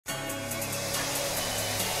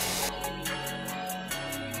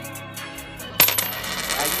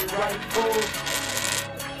right, fool?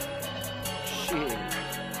 Shit.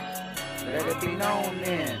 Let it be known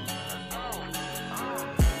then.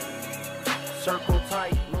 Circle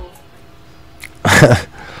tight,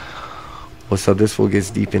 Well, so this fool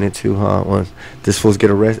gets deep in it too, huh? When this fool's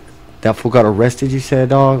get arrested, that fool got arrested, you said,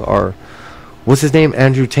 dog? Or what's his name?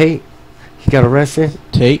 Andrew Tate? He got arrested?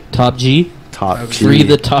 Tate, Top G. Top G. Free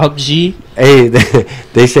the Top G. Hey,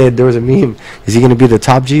 they said there was a meme. Is he gonna be the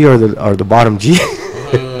top G or the bottom G?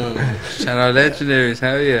 Shout out legendaries,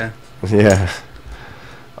 hell yeah. Yeah.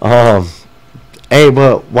 Hey,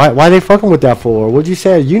 but why they fucking with that for? What'd you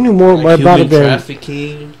say? You knew more Like about it than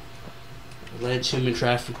trafficking, alleged human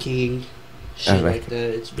trafficking, shit like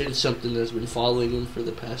that. It's been something that's been following him for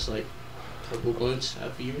the past like couple months,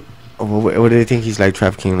 half a year. what do they think he's like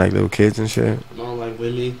trafficking like little kids and shit? Not like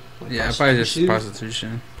women. Like Yeah, probably just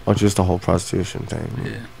prostitution. Or just the whole prostitution thing?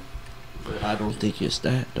 Yeah. But I don't think it's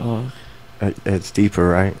that, dog. It's deeper,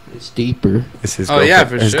 right? It's deeper. It's his. Oh, yeah,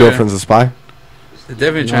 for his sure. girlfriend's a spy. They're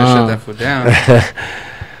definitely trying to shut that fool down.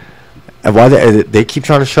 And why they keep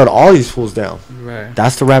trying to shut all these fools down? Right.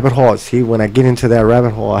 That's the rabbit hole. See, when I get into that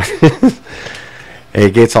rabbit hole,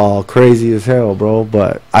 it gets all crazy as hell, bro.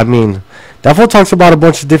 But I mean, that fool talks about a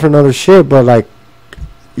bunch of different other shit. But like,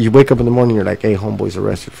 you wake up in the morning, you're like, "Hey, homeboy's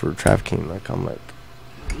arrested for trafficking." Like, I'm like,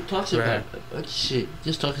 He talks about a bunch of shit.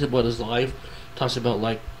 Just talks about his life. Talks about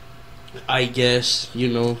like, I guess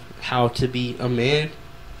how to be a man.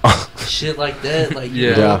 Shit like that. Like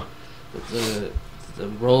yeah. The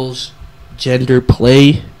roles gender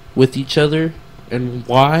play with each other and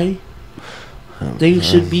why things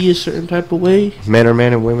should be a certain type of way. men are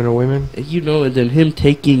men and women are women. And then him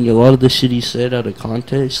taking a lot of the shit he said out of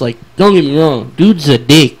context. Like, don't get me wrong, dude's a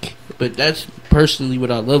dick. But that's personally what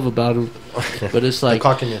I love about him. But it's like the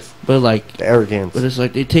cockiness. But like the arrogance. But it's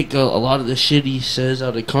like they take a lot of the shit he says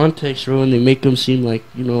out of context, bro, and they make him seem like,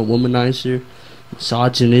 a womanizer,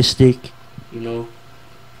 misogynistic, They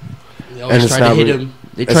always try to hit him.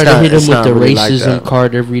 They try to hit him with the racism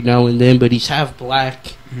card every now and then, but he's half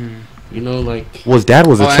black. Like. Well, his dad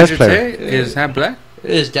was a chess player. Is half black?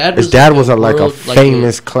 His dad was a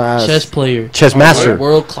famous class chess player, chess master,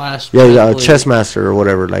 world class. Yeah, chess master or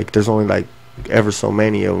whatever. Like, there's only like ever so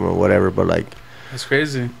many of them or whatever. But like, that's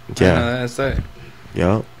crazy. Yeah, that's that.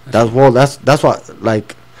 Yeah, that's what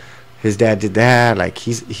like his dad did that. Like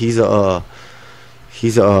he's a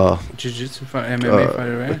jiu-jitsu MMA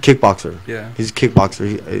fighter, right? A kickboxer. Yeah, he's a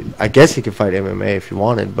kickboxer. I guess he could fight MMA if he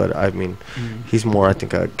wanted, but I mean, he's more, I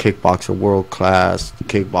think, a kickboxer, world class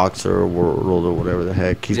kickboxer, world or whatever the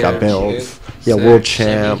heck. He's got belts. Yeah, world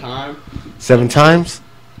champ. 7 times.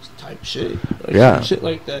 Type shit. Shit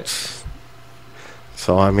like that.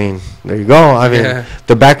 So I mean, there you go. I mean,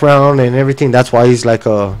 the background and everything. That's why he's like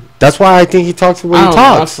a. That's why I think he talks the way he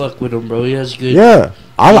talks. I fuck with him, bro. He has good. Yeah.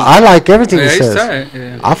 I like everything he says.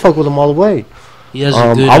 Yeah. I fuck with him all the way. He has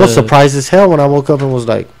a good, I was surprised as hell when I woke up and was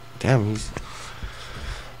like, damn, he's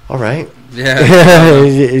all right. Yeah.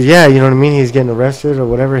 Yeah, you know what I mean? He's getting arrested or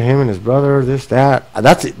whatever, him and his brother, this, that.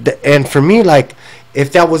 And for me, like,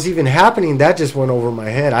 if that was even happening, that just went over my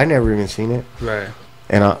head. I never even seen it. Right.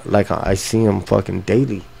 And I see him fucking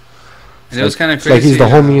daily. And it was kind of crazy. Like he's the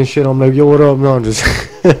homie and shit. I'm like, yo, what up? No, I'm just.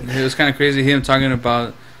 It was kind of crazy him talking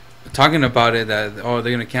about it, that they're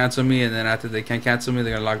gonna cancel me, and then after they can't cancel me,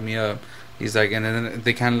 they're gonna lock me up. He's like, and then if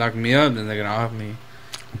they can't lock me up, then they're gonna off me.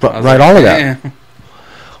 But right, like, all of that.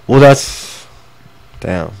 Well, that's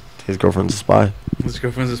damn. His girlfriend's a spy. His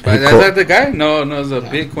girlfriend's a spy. Is that the guy? No, it's a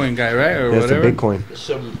Bitcoin guy, right, or whatever. It's a Bitcoin.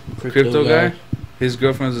 Some crypto guy. His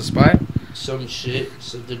girlfriend's a spy. Some shit.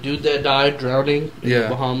 So the dude that died drowning in the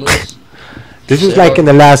Bahamas. This is like in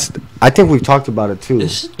the last. I think we've talked about it too.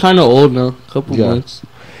 It's kind of old now. Couple months.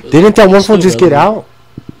 Didn't that one fool just get out?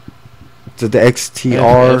 The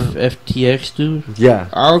XTR FTX dude. Yeah.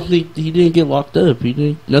 I don't think he didn't get locked up.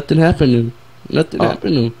 Nothing happened to him.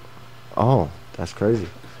 Happened to him. Oh, that's crazy.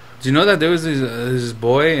 Do you know that there was this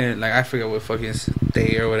boy, and like I forget what fucking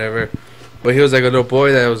day or whatever, but he was like a little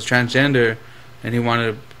boy that was transgender, and he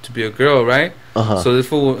wanted to be a girl, right? So this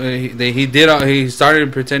fool, he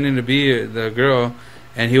started pretending to be the girl,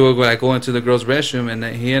 and he would go into the girl's restroom, and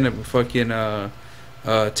then he ended up fucking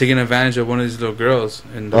taking advantage of one of these little girls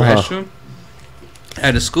in the restroom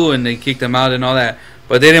at the school, and they kicked him out and all that.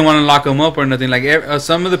 But they didn't want to lock him up or nothing. Like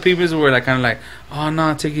some of the people were like kind of like, oh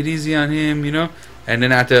no, take it easy on him, And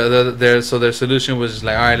then after their solution was just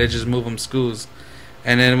like, all right, let's just move him schools.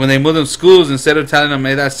 And then when they moved him schools, instead of telling them,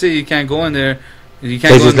 hey, that's it, you can't go in there. You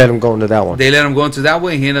can't. They just let him go into that one. They let him go into that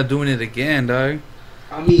one. He ended up doing it again, dog.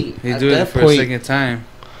 I mean, he did it for a second time.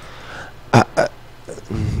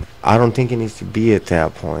 I don't think it needs to be at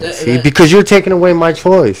that point. That- See, that- because you're taking away my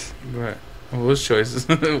choice. Right. Well, whose choices?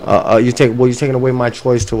 You're taking away my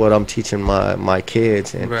choice to what I'm teaching my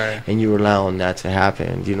kids, and Right. and you're allowing that to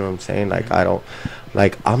happen. You know what I'm saying? Like I don't,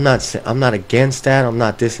 like I'm not against that. I'm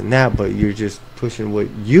not this and that, but you're just pushing what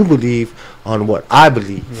you believe on what I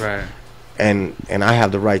believe. Right. And I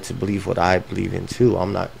have the right to believe what I believe in too.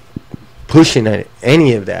 I'm not pushing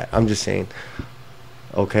any of that. I'm just saying,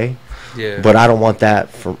 okay. Yeah. But I don't want that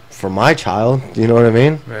for my child. You know what I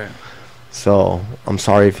mean? Right. So I'm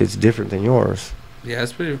sorry if it's different than yours. Yeah,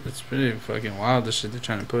 it's pretty fucking wild, the shit they're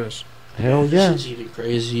trying to push. Hell This yeah. shit's even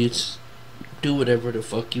crazy. It's do whatever the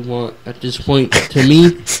fuck you want at this point. To me,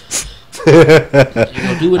 you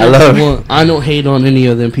know, do I love whatever it. you want. I don't hate on any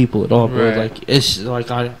of them people at all, bro. Right. Like it's like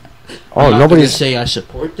Oh, I'm not gonna nobody's. say I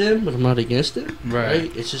support them, but I'm not against them. Right.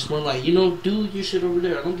 Right? It's just more like, you know, do your shit over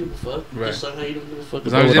there. I don't give a fuck. Right. Just like how you don't give a fuck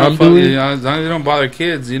As long about as you what don't I'm fuck, doing. you know, as long as you don't bother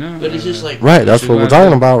kids, you know. But it's just like Right, that's what we're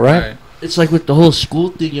talking about, right? it's like with the whole school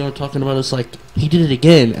thing you're talking about. It's like he did it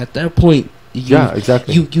again. At that point, Yeah,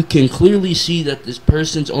 exactly. you can clearly see that this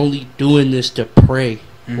person's only doing this to pray,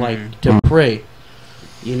 like to pray.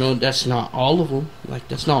 You know, that's not all of them. Like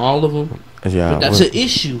that's not all of them. Yeah. But that's well- an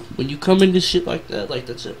issue when you come into shit like that. Like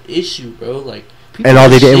that's an issue, bro. Like people and all are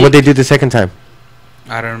they did, and what sick. they did the second time.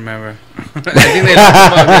 I don't remember. I think they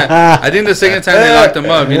locked him up. Yeah. I think the second time they locked him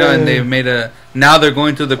up, you know, and they made a. Now they're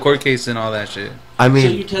going through the court case and all that shit. I So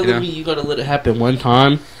mean, you're telling you know? me you gotta let it happen one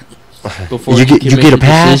time before You can make get a a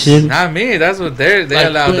pass? decision? Not me. That's what they Like,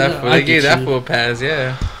 allowed but, that for. I They gave get that you. for a pass.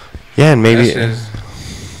 Yeah. yeah, and maybe. That shit is-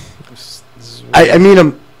 this is I weird.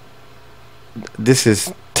 mean, this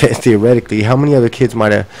is theoretically. How many other kids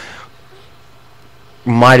might have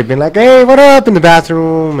been like, "Hey, what up?" in the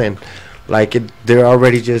bathroom, and like they're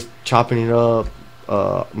already just chopping it up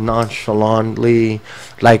nonchalantly,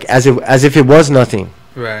 like as if it was nothing.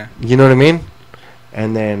 Right. You know what I mean?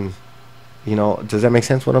 And then, you know, does that make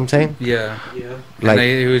sense? What I'm saying? Yeah. Yeah. Like,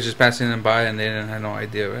 He was just passing them by and they didn't have no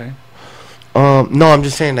idea, right? no, I'm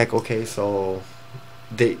just saying, like, okay, so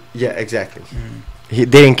yeah, exactly. Mm. They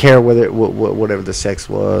didn't care whatever the sex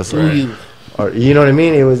was, Who you? or you know what I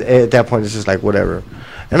mean. It was at that point, it's just like whatever.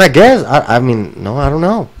 And I guess I mean, no, I don't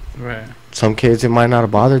know. Right. Some kids it might not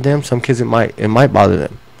have bothered them. Some kids it might bother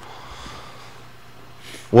them.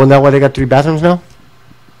 Well, now why they got 3 bathrooms now?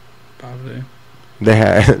 Probably.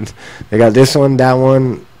 They got this one, that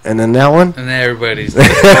one, and then that one. And then everybody's.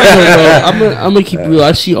 I don't know. I'm gonna keep it real.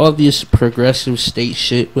 I see all this progressive state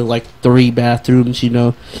shit with like 3 bathrooms. You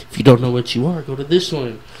know, if you don't know what you are, go to this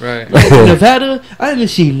one. Right. Like, in Nevada, I haven't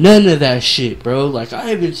seen none of that shit, bro. Like I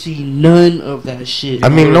haven't seen none of that shit. I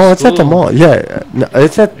mean, no, it's at the mall. Yeah, no,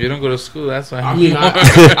 it's at. You don't go to school, that's why. I mean, I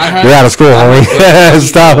have, You're out of school, homie.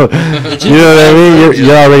 Stop. You know what I mean?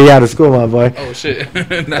 You're already out of school, my boy. Oh shit.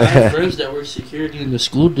 I have friends that work security in the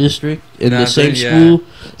school district in Nah, the same yeah. school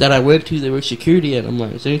that I went to. They work security at. I'm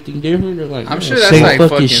like, is anything different? They're like, I'm no, sure that's same like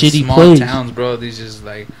fucking shitty small place. towns, bro. These just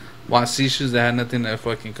like Wasishus that had nothing to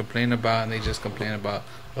fucking complain about, and they just complain about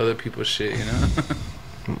other people's shit, you know?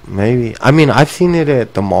 Maybe. I mean, I've seen it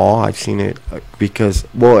at the mall. I've seen it because,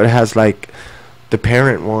 well, it has like the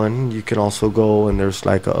parent one. You can also go and there's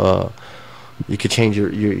like you could change your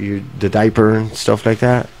the diaper and stuff like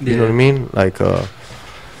that. You know what I mean? Like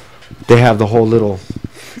they have the whole little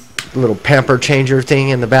pamper changer thing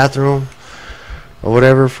in the bathroom or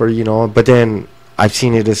whatever for, you know. But then I've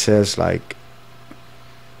seen it. It says like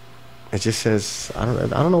it just says I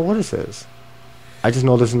don't know what it says. I just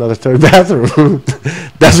know there's another 3rd bathroom.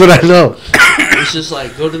 That's what I know. It's just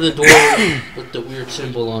like go to the door with the weird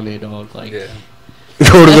symbol on it, dog. Like, Yeah.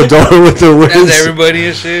 Go to the door with the That's words. everybody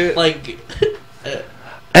and shit. like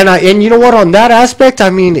And you know what? On that aspect, I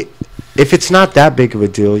mean, if it's not that big of a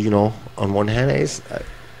deal, you know, on one hand,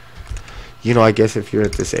 you know, I guess if you're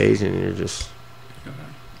at this age and you're just,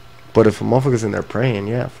 but if a motherfucker's in there praying,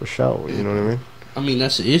 yeah, for sure. You know what I mean? I mean,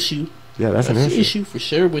 that's an issue. Yeah, that's an issue. for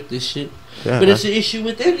sure with this shit. Yeah, But it's an issue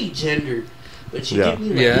with any gender. But you Yeah. get me,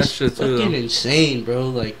 like, Yeah, it's that's true, too, fucking though. insane, bro.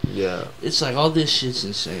 Like, yeah. it's like all this shit's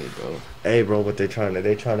insane, bro. Hey, bro, but they trying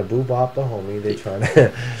to boo bop the homie.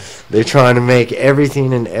 They trying to make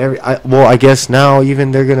everything and well, I guess now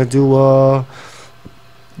even they're gonna do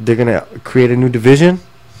they're gonna create a new division,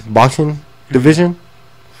 boxing division,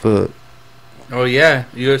 for. Oh yeah,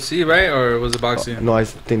 UFC, right? Or was it boxing? No, I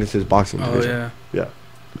think this is boxing Oh division. yeah.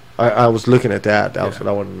 I was looking at that. That was Yeah. what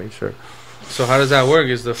I wanted to make sure. So how does that work?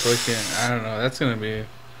 Is the fucking I don't know. That's gonna be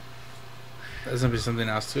something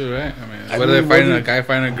else too, right? I mean, I whether mean, they're fighting what a guy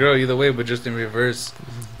fighting a girl, either way, but just in reverse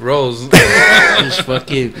roles. Just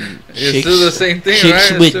fucking It's still the same thing,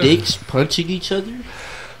 chicks right? with Still- dicks punching each other.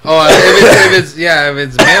 Oh, if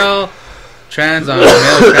it's male trans on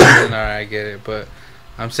male trans, then alright, I get it. But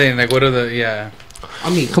I'm saying like, what are the I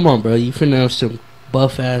mean, come on, bro. You finna have some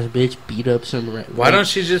buff ass bitch beat up some. Why don't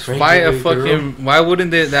she just fight a fucking? Girl? Why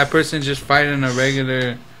wouldn't that person just fight in a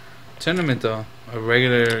regular tournament though? A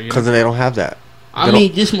regular. Because they don't have that. I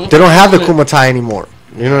mean, they don't have the Kumatai anymore.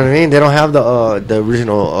 You know what I mean? They don't have the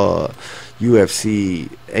original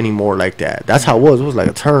UFC anymore like that. That's how it was. It was like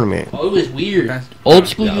a tournament. Oh, it was weird. Old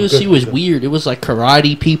school UFC was weird. It was like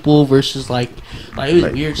karate people versus like it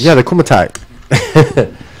was weird. Yeah, the Kumatai.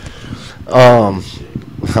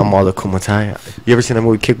 I'm all the Kumatai. You ever seen that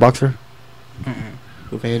movie Kickboxer?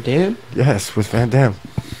 With Van Damme? Yes, with Van Damme.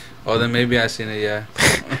 Oh, then maybe I seen it. Yeah.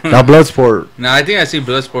 Not Bloodsport. No, I think I see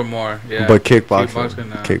Bloodsport more. Yeah. But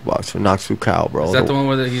Kickboxer knocks you cow, bro. Is that the one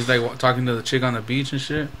where he's like talking to the chick on the beach and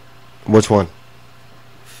shit? Which one?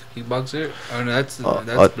 Kickboxer? Oh no, that's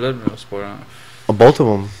Bloodsport. Both of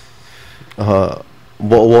them.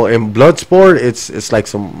 Well, in Bloodsport, it's like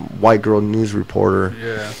some white girl news reporter.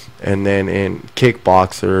 Yeah. And then in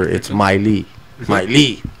Kickboxer, it's Mai Lee. Mai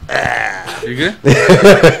Lee. You good?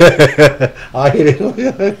 I hit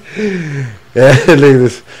it. Yeah, look at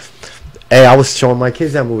this. Hey, I was showing my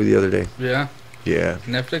kids that movie the other day. Yeah. Yeah.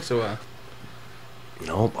 Netflix or what?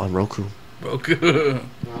 Nope, on Roku. Roku.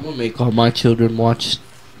 I'm gonna make all my children watch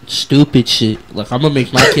stupid shit. Like I'm gonna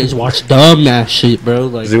make my kids watch dumb ass shit, bro.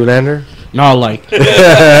 Like Zoolander. No, like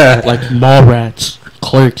Mallrats,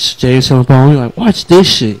 Clerks, James Silent Bob. Like watch this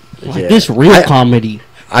shit. Like this real comedy.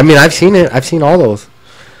 I mean, I've seen it. I've seen all those.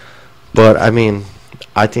 But I mean,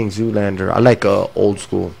 I think Zoolander. I like old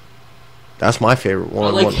school. That's my favorite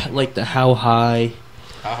one. I like the How High.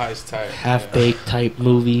 How High's tight. Half baked type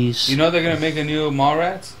movies. You know they're gonna make a new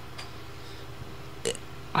Mallrats.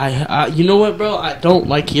 You know what, bro? I don't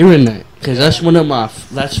like hearing that because that's my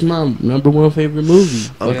number one favorite movie.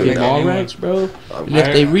 Okay. Mallrats, bro. And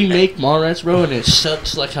if they remake Mallrats, bro, and it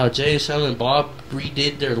sucks like how Jay and Silent Bob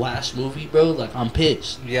redid their last movie, bro, like I'm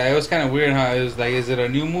pissed. Yeah, it was kind of weird how it was like, is it a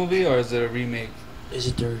new movie or is it a remake? Is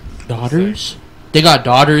it their daughters? They got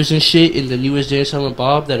daughters and shit in the newest Jay and Silent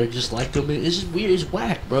Bob that are just like them. It's just weird. It's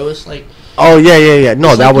whack, bro. It's like. Oh yeah.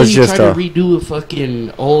 No, that was just. Try to redo a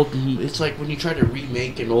fucking old. It's like when you try to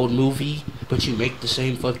remake an old movie, but you make the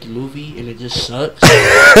same fucking movie and it just sucks.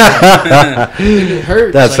 And it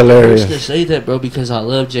hurts. That's hilarious. It hurts to say that, bro, because I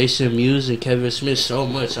love Jason Mewes and Kevin Smith so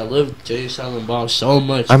much. I love Jay and Silent Bob so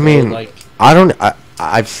much. I mean, bro. Like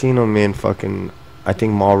I've seen them in fucking. I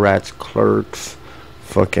think Mallrats, Clerks.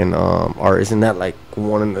 Fucking or isn't that like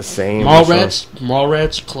one and the same?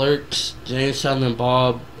 Mallrats, Clerks, Jay and Silent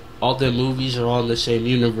Bob, all the movies are all in the same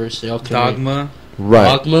universe. They all Dogma,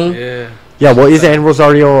 right? Dogma, yeah. Well, is and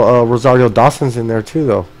Rosario Dawson's in there too,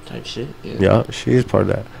 though. Type shit. Yeah, she is part of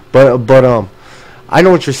that. But I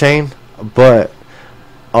know what you're saying. But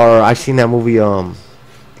I've seen that movie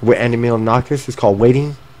with Andy Milonakis. It's called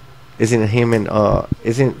Waiting. Isn't it him and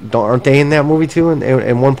aren't they in that movie too?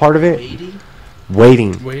 In one part of it.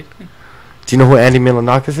 Waiting. Do you know who Andy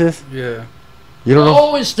Milonakis is? Yeah. You don't know?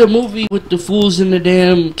 Oh, it's the movie with the fools in the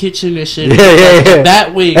damn kitchen and shit. Yeah.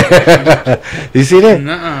 That way. You seen it?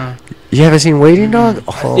 Nuh-uh. You haven't seen Waiting, dog?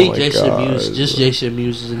 I think Jason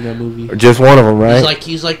Mewes is in that movie. Just one of them, right?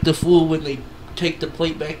 He's like the fool when they take the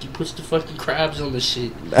plate back. He puts the fucking crabs on the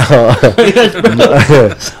shit. Hey,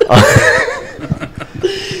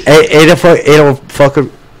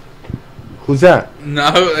 fucker. Who's that?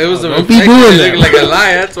 No, it was a reflection like a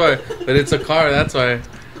lie. That's why. But it's a car. That's why.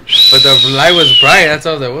 But the light was bright. That's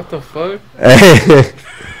why I was like, what the fuck?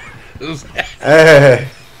 It was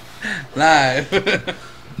live.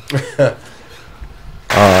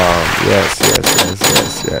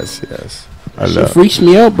 Yes. It freaks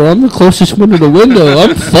me out, bro. I'm the closest one to the window.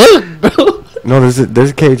 I'm fucked, bro. No, there's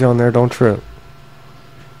a cage on there. Don't trip.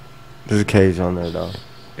 There's a cage on there, dog.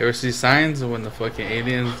 You ever see Signs when the fucking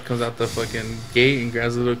alien comes out the fucking gate and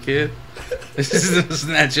grabs a little kid? This is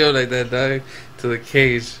not joke like that, dog. To the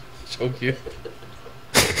cage, choke you.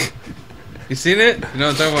 You seen it? You know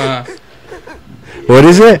what I'm talking about? What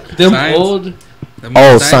is it?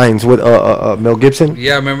 Signs with Mel Gibson.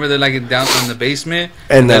 Yeah, remember they're like down in the basement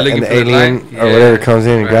and the alien or whatever comes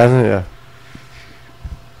in and grabs it.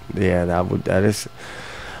 Yeah, that is.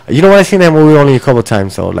 You know what? I've seen that movie only a couple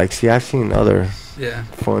times though. Like, see, I've seen other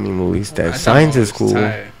funny movies. That Signs is cool.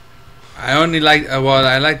 Tight. I only like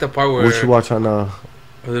I like the part where what you watch on where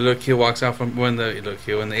the little kid walks out from when the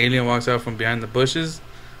alien walks out from behind the bushes,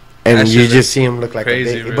 and you just see him look like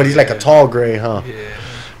crazy, a baby, but he's like a tall gray, huh?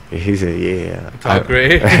 Yeah. He's a tall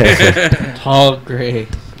gray. Tall gray.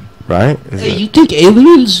 Right? Hey, you think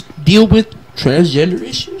aliens deal with transgender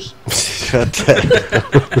issues? Shut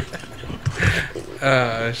that.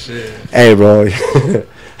 Oh shit. Hey, bro.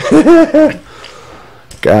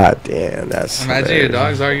 God damn, that's. Imagine your hilarious.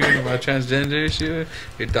 dog's arguing about transgender shit.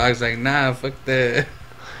 Your dog's like, nah, fuck that.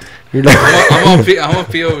 You're like, I'm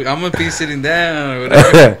gonna be sitting down or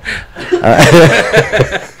whatever.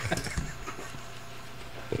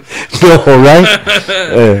 No,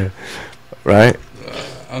 right? Right?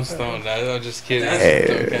 I'm stoned. I'm just kidding. Hey,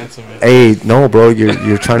 Don't cancel me. Hey, no, bro,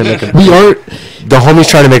 you're trying to make a. We aren't. The homie's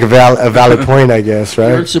trying to make a valid point, I guess, We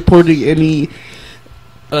right? aren't supporting any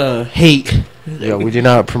hate. Yeah, we do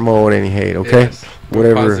not promote any hate, okay? Yes, we're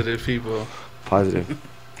Whatever. positive people. Positive.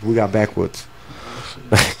 We got backwoods.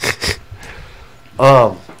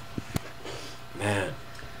 Man,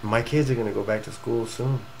 my kids are gonna go back to school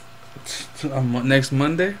soon. Next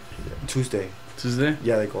Monday, Tuesday. Tuesday.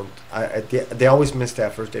 Yeah, they're going. They always miss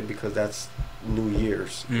that first day because that's New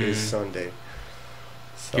Year's is Mm. Sunday.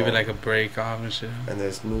 So, Give it like a break off and shit. and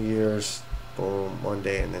there's New Year's, boom,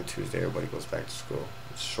 Monday, and then Tuesday everybody goes back to school.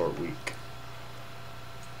 It's a short week.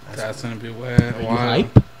 That's gonna be wet. Are you Wild.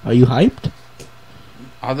 hyped? Are you hyped?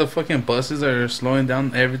 All the fucking buses are slowing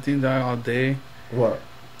down everything down all day. What?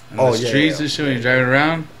 And Oh, the yeah, streets yeah, and shit when yeah, you're driving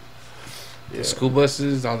around. Yeah. The school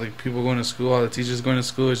buses, all the people going to school, all the teachers going to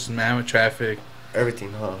school. It's just man with traffic.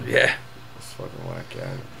 Everything, huh? Yeah. It's fucking whack,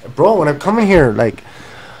 yeah. Bro, when I'm coming here, like,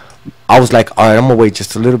 I was like, all right, I'm gonna wait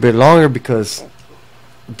just a little bit longer because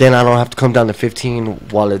then I don't have to come down to 15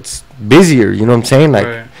 while it's busier. You know what I'm saying? Like,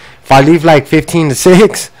 Right. if I leave like 15 to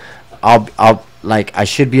 6, I'll like I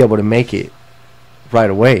should be able to make it right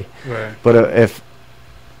away. Right. But if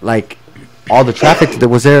like all the traffic that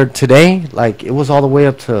was there today, like it was all the way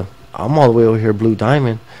up to I'm all the way over here Blue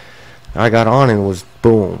Diamond. I got on and it was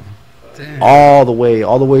boom, Damn. all the way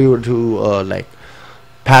over to like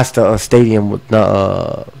past the stadium with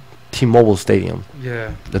the T-Mobile Stadium,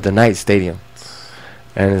 Yeah. the night stadium,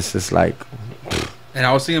 and it's just like And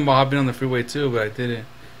I was thinking about hopping on the freeway too, but I didn't.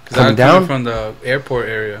 Because Coming I'm down? coming from the airport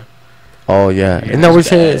area. oh yeah, Yeah, and then we it's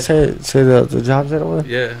say the jobs that over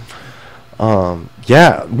there. Yeah.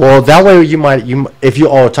 Yeah, well that way you might if you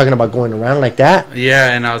all talking about going around like that.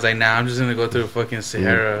 Yeah, and I was like, nah, I'm just going to go through fucking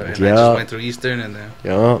Sierra. And I Yeah. just went through Eastern and then.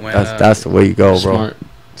 Yeah, Went that's the way you go, bro. Smart.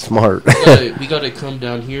 Smart. We gotta come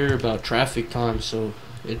down here about traffic time, so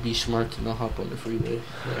it'd be smart to not hop on the freeway.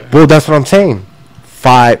 Well, that's what I'm saying.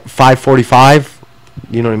 5:45.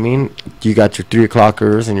 You know what I mean? You got your 3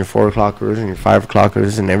 o'clockers and your 4 o'clockers and your 5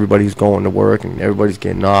 o'clockers, and everybody's going to work and everybody's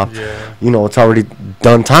getting off. Yeah. You know, it's already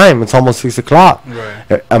done time. It's almost 6 o'clock. Right.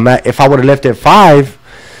 If I would have left at 5,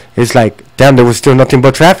 it's like, damn, there was still nothing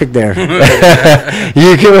but traffic there.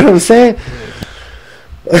 You get what I'm saying?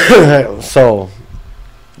 So,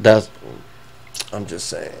 I'm just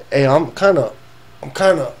saying. Hey, I'm kind of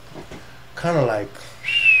like.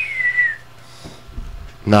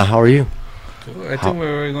 Nah, how are you? Cool. I think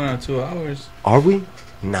we're already going on 2 hours. Are we?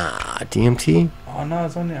 Nah, DMT. Oh, no,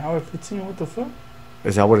 it's only an hour 15. What the fuck?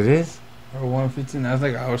 Is that what it is? Or 1:15. That's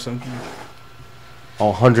like an hour something. Oh,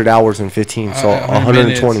 100 hours and 15, so 100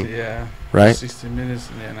 120, minutes, yeah. right? 60 minutes,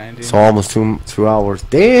 yeah, 90. So almost 2 hours.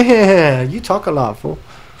 Damn, you talk a lot, fool.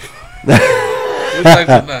 Who talks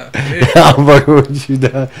about that? I'm fucking with you,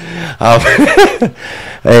 dog.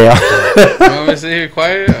 Hey, You want me to sit here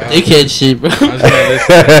quiet? They can't shit, bro. I'm just gonna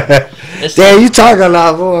listen. That's damn, you talk a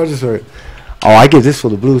lot, fool. I'm just like, oh, I get this for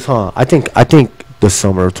the blues, huh? I think the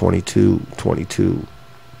summer of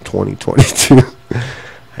 2022,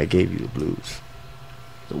 I gave you the blues.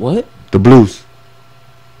 What? The blues.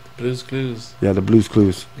 Blues Clues. Yeah, the blues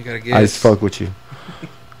clues. You gotta guess. I just fuck with you.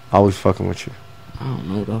 Always fucking with you. I don't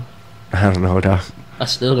know, though. I don't know, dog. I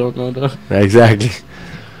still don't know, though. Exactly.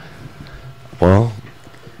 Well,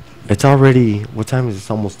 it's already. What time is it?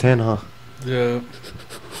 It's almost 10, huh? Yeah.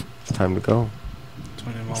 It's time to go.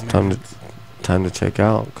 20 more It's minutes. time to check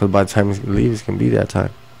out. Because by the time we leave, it's gonna be that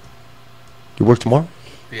time. You work tomorrow?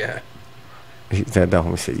 Yeah. He said that.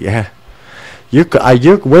 Homie said, "Yeah."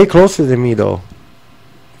 You're way closer than me though.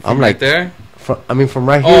 I'm Right like there? from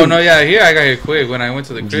right here. Oh, no, yeah. Here I got here quick when I went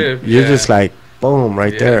to the crib. You're yeah. just like boom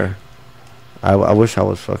right Yeah. there. I wish I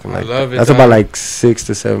was fucking I like love that. it, That's dog. about like 6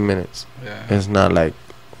 to 7 minutes. Yeah. It's not like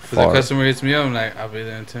If the far. customer hits me up, I'm like, I'll be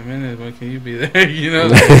there in 10 minutes. When can you be there? You know?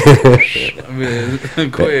 I'll be there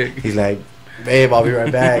quick. He's like, babe, I'll be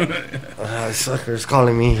right back. Sucker's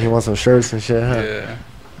calling me. He wants some shirts and shit, huh? Yeah.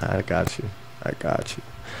 I got you.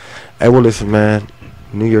 Hey, well, listen, man.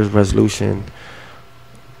 New Year's resolution.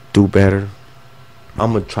 Do better.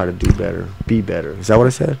 I'm going to try to do better. Be better. Is that what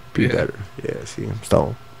I said? Be Yeah. better. Yeah, see, I'm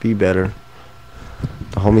stoned. Be better.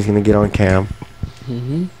 The homie's going to get on cam.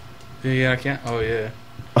 Mm-hmm. Yeah, I can't. Oh, yeah.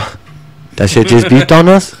 That shit just beeped on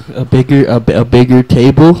us. A bigger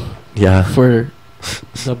table Yeah, for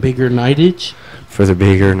the bigger nightage. for the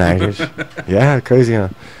bigger nightage. Yeah, crazy, huh?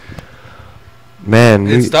 Man,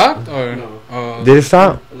 It stopped or No. did it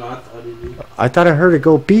stop? No, I thought it did. I thought I heard it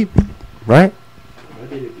go beep, right? I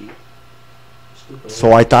did it beep. Stupid.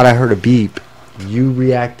 So I thought I heard a beep. You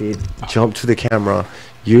reacted, jumped to the camera.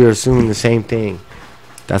 You're assuming the same thing.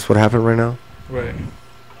 That's what happened right now? right?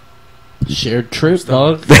 Shared trip,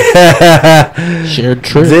 dog. Shared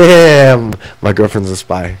trip. Damn. My girlfriend's a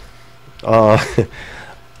spy. All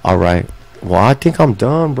right. Well, I think I'm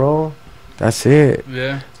done, bro. That's it.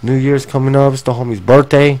 Yeah. New Year's coming up. It's the homie's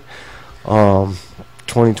birthday.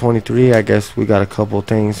 2023, I guess we got a couple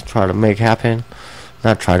things to try to make happen.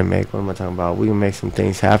 Not try to make. What am I talking about? We can make some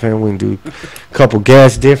things happen. We can do a couple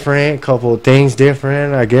guests different, couple things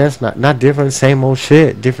different. I guess not different. Same old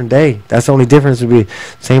shit, different day. That's the only difference would be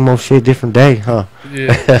same old shit, different day, huh?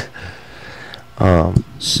 Yeah.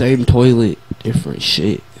 Same toilet, different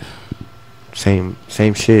shit. Same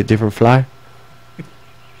shit, different fly.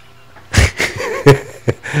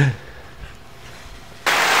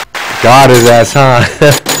 God is ass, huh?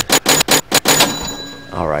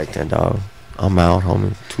 All right then, dog. I'm out,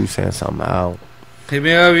 homie. 2 cents, I'm out. Hit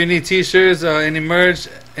me up. If you need t-shirts, any merch,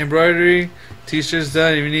 embroidery, t-shirts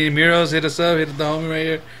done. If you need murals, hit us up. Hit the homie right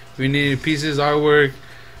here. If you need pieces, artwork,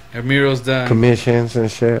 and murals done. Commissions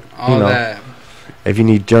and shit. All that. If you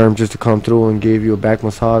need Germ just to come through and give you a back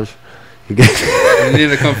massage, you get. You need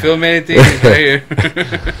to come film anything, it's right here.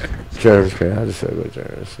 Germ's great. I just said go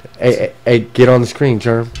Germ. Hey, get on the screen,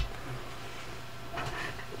 Germ.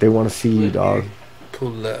 They want to see you, dog.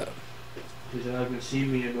 Pull up. Because you haven't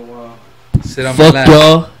seen me in a while. Sit on my Fuck lap.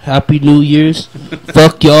 y'all, Happy New Year's.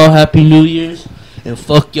 Fuck y'all, Happy New Year's. And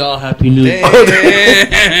fuck y'all, Happy New Year's.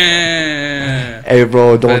 Damn. Hey,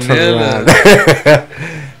 bro, don't turn Vanilla. around.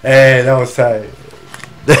 Hey, that was tight.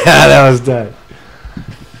 That was tight.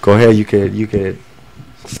 Go ahead, you could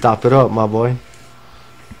stop it up, my boy.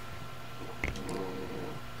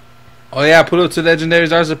 Oh yeah, pull up to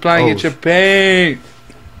Legendary's Art Supply and Oh, get your paint.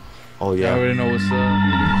 Oh You yeah. already know what's up.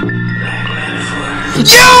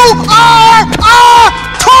 You are a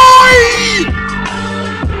toy!